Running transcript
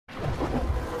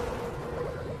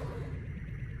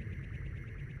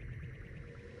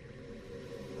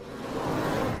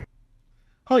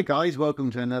Hi guys,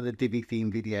 welcome to another Divi theme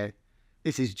video.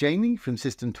 This is Jamie from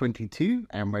System 22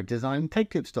 and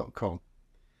WebDesignTechTips.com.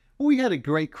 Well, we had a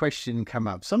great question come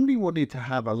up. Somebody wanted to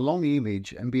have a long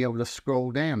image and be able to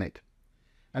scroll down it,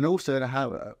 and also to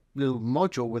have a little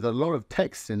module with a lot of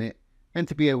text in it and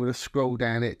to be able to scroll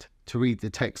down it to read the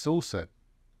text also.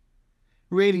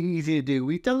 Really easy to do.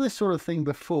 We've done this sort of thing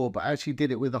before, but actually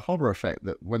did it with a hover effect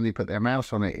that when they put their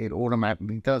mouse on it, it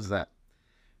automatically does that.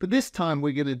 But this time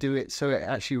we're going to do it so it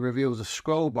actually reveals a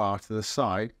scroll bar to the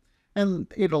side, and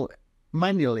it'll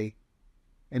manually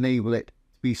enable it to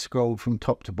be scrolled from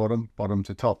top to bottom, bottom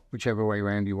to top, whichever way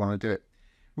around you want to do it.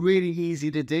 Really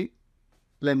easy to do.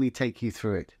 Let me take you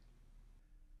through it.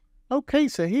 Okay,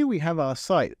 so here we have our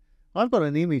site. I've got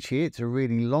an image here. It's a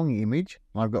really long image.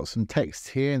 I've got some text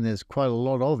here and there's quite a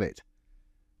lot of it.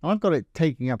 I've got it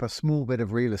taking up a small bit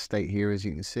of real estate here, as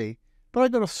you can see. But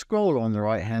I've got a scroll on the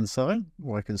right hand side,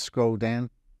 or I can scroll down,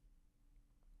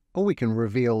 or we can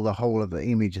reveal the whole of the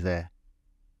image there.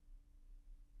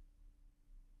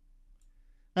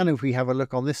 And if we have a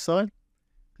look on this side,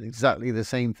 exactly the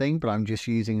same thing, but I'm just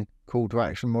using call to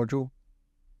action module.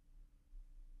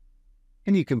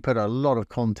 And you can put a lot of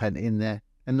content in there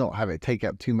and not have it take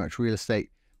up too much real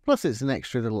estate. Plus it's an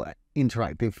extra little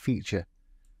interactive feature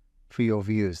for your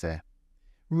viewers there.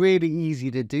 Really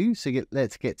easy to do, so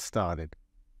let's get started.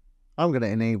 I'm going to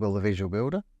enable the Visual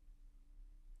Builder.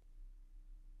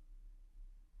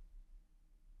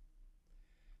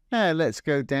 Now let's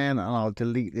go down and I'll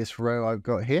delete this row I've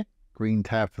got here. Green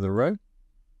tab for the row.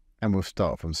 And we'll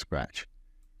start from scratch.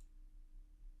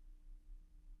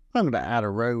 I'm going to add a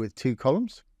row with 2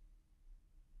 columns.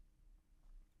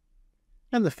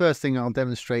 And the first thing I'll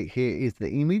demonstrate here is the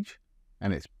image.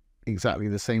 And it's exactly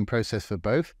the same process for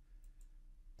both.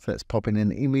 So let's pop in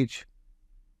an image.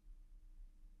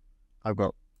 I've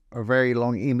got a very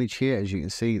long image here. As you can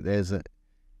see, it's a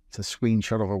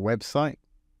screenshot of a website.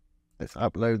 Let's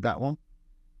upload that one.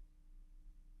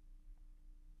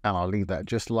 And I'll leave that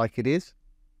just like it is.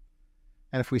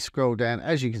 And if we scroll down,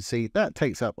 as you can see, that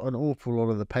takes up an awful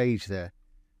lot of the page there,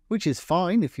 which is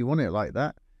fine if you want it like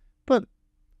that. But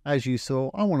as you saw,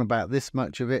 I want about this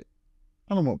much of it.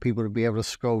 And I want people to be able to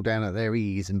scroll down at their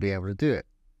ease and be able to do it.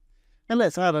 And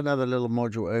let's add another little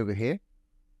module over here.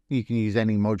 You can use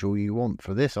any module you want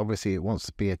for this. Obviously, it wants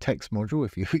to be a text module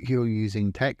if you're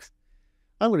using text.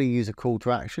 I'm going to use a call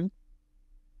to action.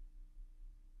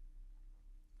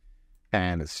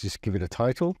 And let's just give it a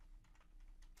title.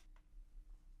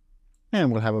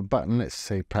 And we'll have a button. Let's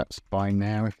say perhaps buy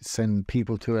now if you send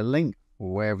people to a link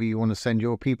or wherever you want to send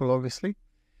your people, obviously.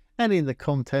 And in the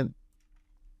content,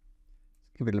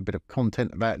 give it a bit of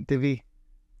content about Divi.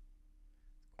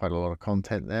 Quite a lot of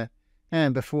content there.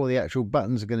 And before the actual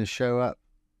buttons are going to show up,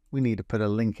 we need to put a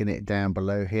link in it down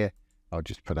below here. I'll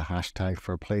just put a hashtag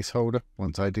for a placeholder.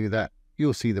 Once I do that,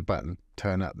 you'll see the button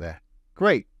turn up there.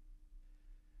 Great.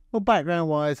 Well, background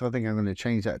wise, I think I'm going to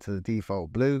change that to the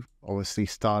default blue. Obviously,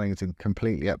 styling is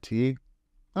completely up to you.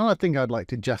 And I think I'd like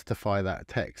to justify that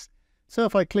text. So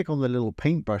if I click on the little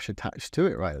paintbrush attached to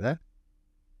it right there,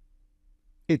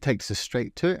 it takes us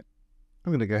straight to it.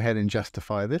 I'm going to go ahead and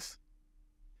justify this.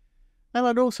 And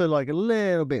I'd also like a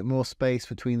little bit more space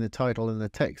between the title and the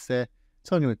text there.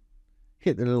 So I'm going to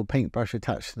hit the little paintbrush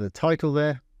attached to the title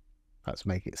there. Let's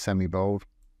make it semi-bold.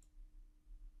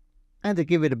 And to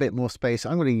give it a bit more space,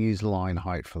 I'm going to use line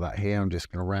height for that here. I'm just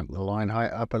going to ramp the line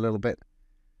height up a little bit.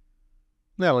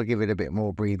 That'll give it a bit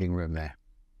more breathing room there.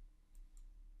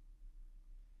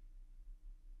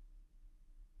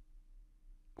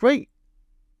 Great.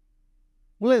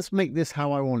 Well, let's make this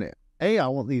how I want it. A, I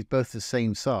want these both the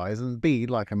same size, and B,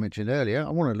 like I mentioned earlier, I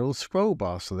want a little scroll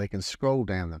bar so they can scroll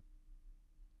down them.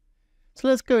 So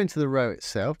let's go into the row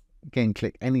itself. Again,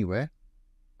 click anywhere.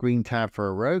 Green tab for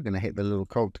a row, going to hit the little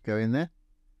cog to go in there.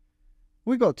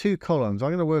 We've got 2 columns. I'm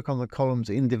going to work on the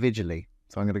columns individually.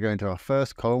 So I'm going to go into our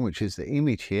first column, which is the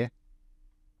image here.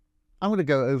 I'm going to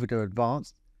go over to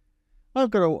advanced. I've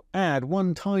got to add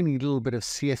one tiny little bit of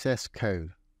CSS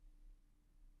code.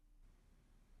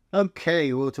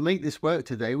 Okay, well, to make this work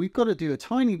today, we've got to do a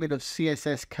tiny bit of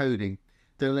CSS coding.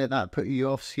 Don't let that put you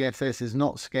off. CSS is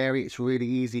not scary. It's really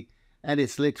easy. And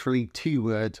it's literally 2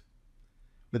 words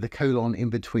with a colon in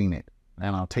between it.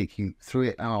 And I'll take you through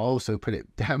it. And I'll also put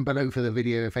it down below for the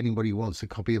video if anybody wants to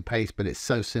copy and paste. But it's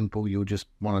so simple, you'll just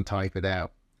want to type it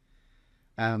out.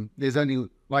 There's only,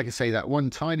 like I say, that one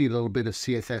tiny little bit of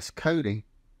CSS coding.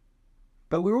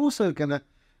 But we're also going to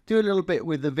do a little bit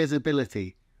with the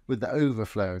visibility, with the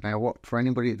overflow. Now, for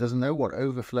anybody that doesn't know what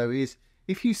overflow is,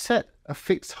 if you set a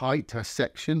fixed height to a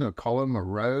section, a column, a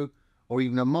row, or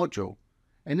even a module,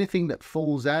 Anything that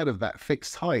falls out of that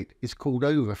fixed height is called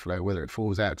overflow, whether it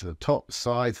falls out to the top,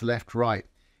 sides, left, right.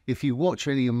 If you watch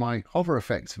any of my hover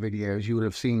effects videos, you will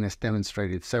have seen this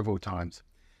demonstrated several times.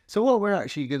 So what we're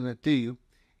actually going to do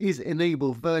is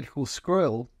enable vertical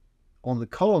scroll on the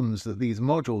columns that these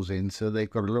modules in, so they've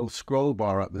got a little scroll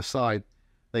bar up the side.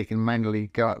 They can manually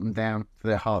go up and down to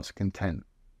their heart's content.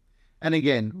 And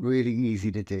again, really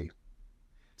easy to do.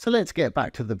 So let's get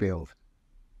back to the build.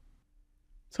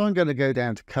 So I'm going to go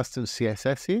down to Custom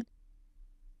CSS here.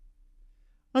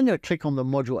 I'm going to click on the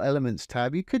Module Elements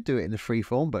tab. You could do it in the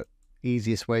freeform, but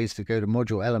easiest way is to go to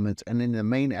Module Elements, and in the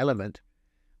main element,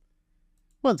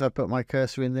 once I put my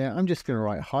cursor in there, I'm just going to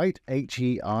write height,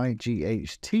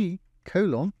 Height,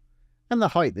 colon, and the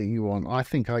height that you want. I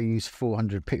think I use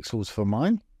 400 pixels for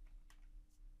mine.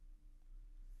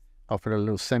 I'll put a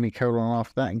little semicolon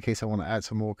after that in case I want to add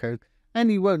some more code.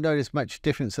 And you won't notice much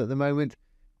difference at the moment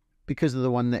because of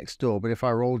the one next door. But if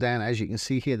I roll down, as you can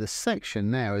see here, the section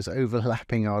now is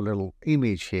overlapping our little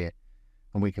image here,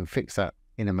 and we can fix that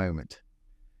in a moment.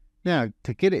 Now,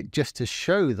 to get it just to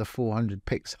show the 400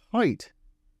 pix height,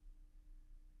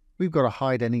 we've got to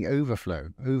hide any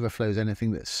overflow. Overflow is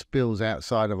anything that spills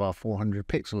outside of our 400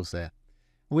 pixels there.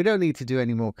 And we don't need to do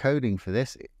any more coding for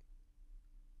this.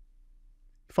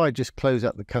 If I just close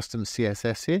up the custom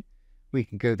CSS here, we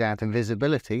can go down to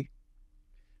visibility.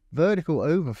 Vertical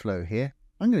overflow here,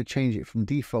 I'm going to change it from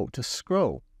default to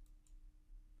scroll.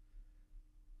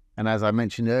 And as I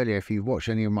mentioned earlier, if you watch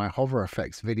any of my hover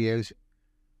effects videos,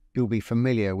 you'll be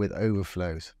familiar with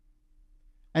overflows.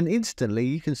 And instantly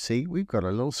you can see we've got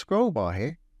a little scroll bar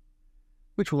here,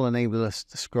 which will enable us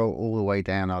to scroll all the way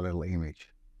down our little image.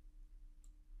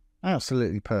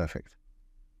 Absolutely perfect.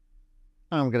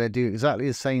 I'm going to do exactly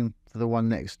the same to the one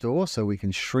next door, so we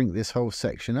can shrink this whole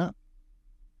section up.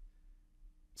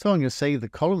 So I'm going to save the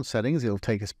column settings. It'll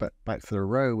take us back to the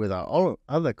row with our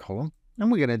other column, and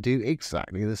we're going to do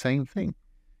exactly the same thing.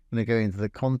 I'm going to go into the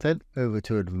content, over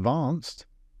to advanced,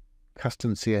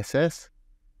 custom CSS,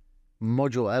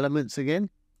 module elements again,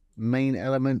 main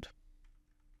element,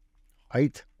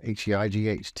 height,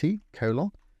 Height,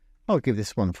 colon. I'll give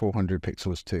this one 400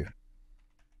 pixels too.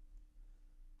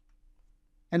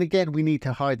 And again, we need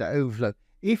to hide that overflow.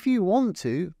 If you want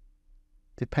to,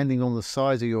 depending on the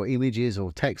size of your images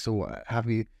or text or what have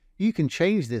you, you can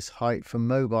change this height for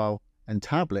mobile and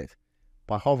tablet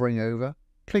by hovering over,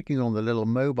 clicking on the little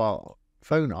mobile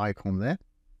phone icon there.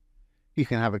 You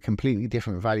can have a completely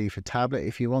different value for tablet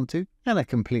if you want to, and a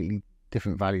completely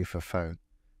different value for phone.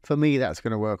 For me, that's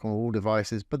going to work on all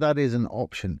devices, but that is an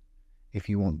option if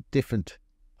you want different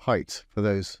heights for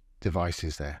those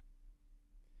devices there.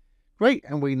 Great,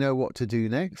 and we know what to do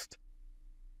next.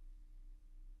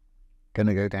 Going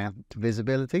to go down to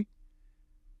visibility,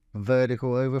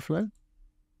 vertical overflow.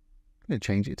 Going to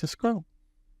change it to scroll.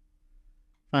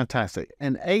 Fantastic.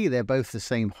 And they're both the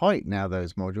same height now,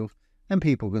 those modules, and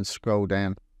people can scroll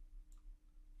down,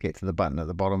 get to the button at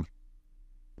the bottom,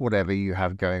 whatever you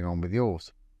have going on with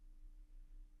yours.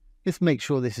 Let's make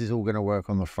sure this is all going to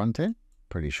work on the front end.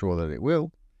 Pretty sure that it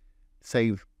will.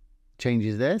 Save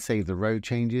changes there, save the row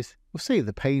changes. We'll save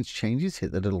the page changes,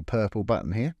 hit the little purple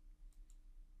button here.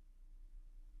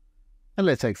 And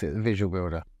let's exit the Visual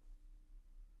Builder.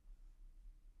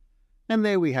 And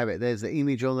there we have it. There's the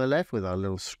image on the left with our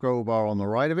little scroll bar on the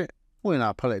right of it. When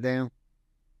I pull it down,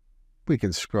 we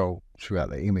can scroll throughout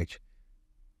the image.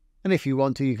 And if you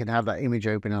want to, you can have that image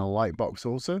open in a light box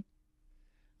also.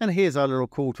 And here's our little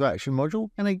call to action module.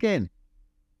 And again,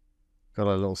 got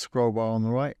a little scroll bar on the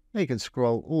right. You can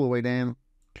scroll all the way down,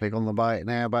 click on the Buy It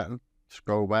Now button,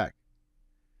 scroll back.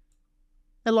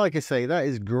 And like I say, that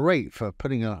is great for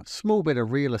putting a small bit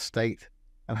of real estate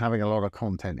and having a lot of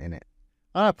content in it.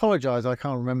 I apologize, I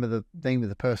can't remember the name of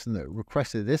the person that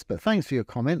requested this, but thanks for your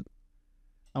comment.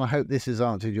 And I hope this has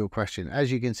answered your question.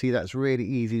 As you can see, that's really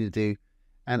easy to do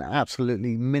and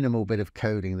absolutely minimal bit of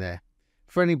coding there.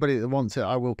 For anybody that wants it,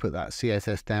 I will put that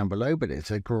CSS down below, but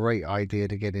it's a great idea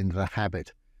to get into the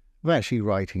habit of actually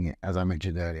writing it, as I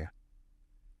mentioned earlier.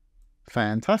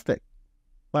 Fantastic.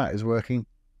 That is working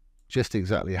just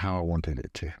exactly how I wanted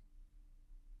it to.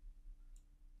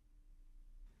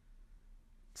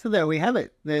 So there we have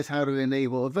it. There's how to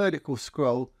enable a vertical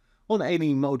scroll on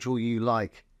any module you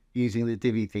like using the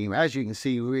Divi theme. As you can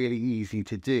see, really easy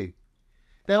to do.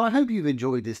 Now, I hope you've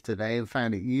enjoyed this today and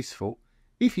found it useful.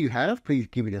 If you have, please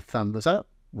give it a thumbs up,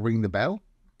 ring the bell,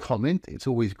 comment. It's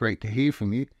always great to hear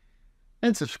from you.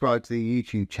 And subscribe to the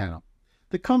YouTube channel.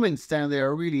 The comments down there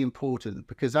are really important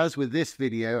because, as with this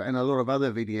video and a lot of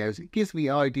other videos, it gives me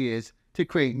ideas to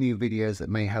create new videos that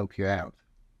may help you out.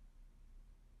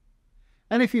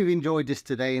 And if you've enjoyed this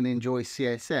today and enjoy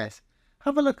CSS,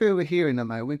 have a look over here in a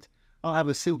moment. I'll have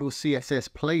a simple CSS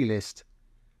playlist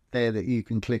there that you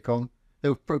can click on.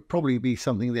 There'll probably be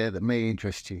something there that may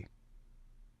interest you.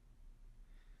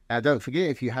 Now, don't forget,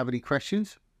 if you have any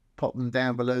questions, pop them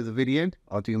down below the video.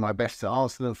 I'll do my best to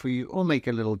answer them for you or make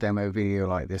a little demo video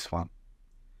like this one.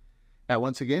 Now,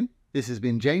 once again, this has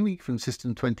been Jamie from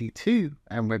System22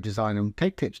 and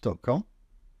webdesignandtechtips.com.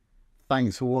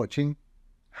 Thanks for watching.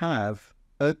 Have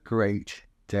a great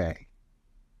day.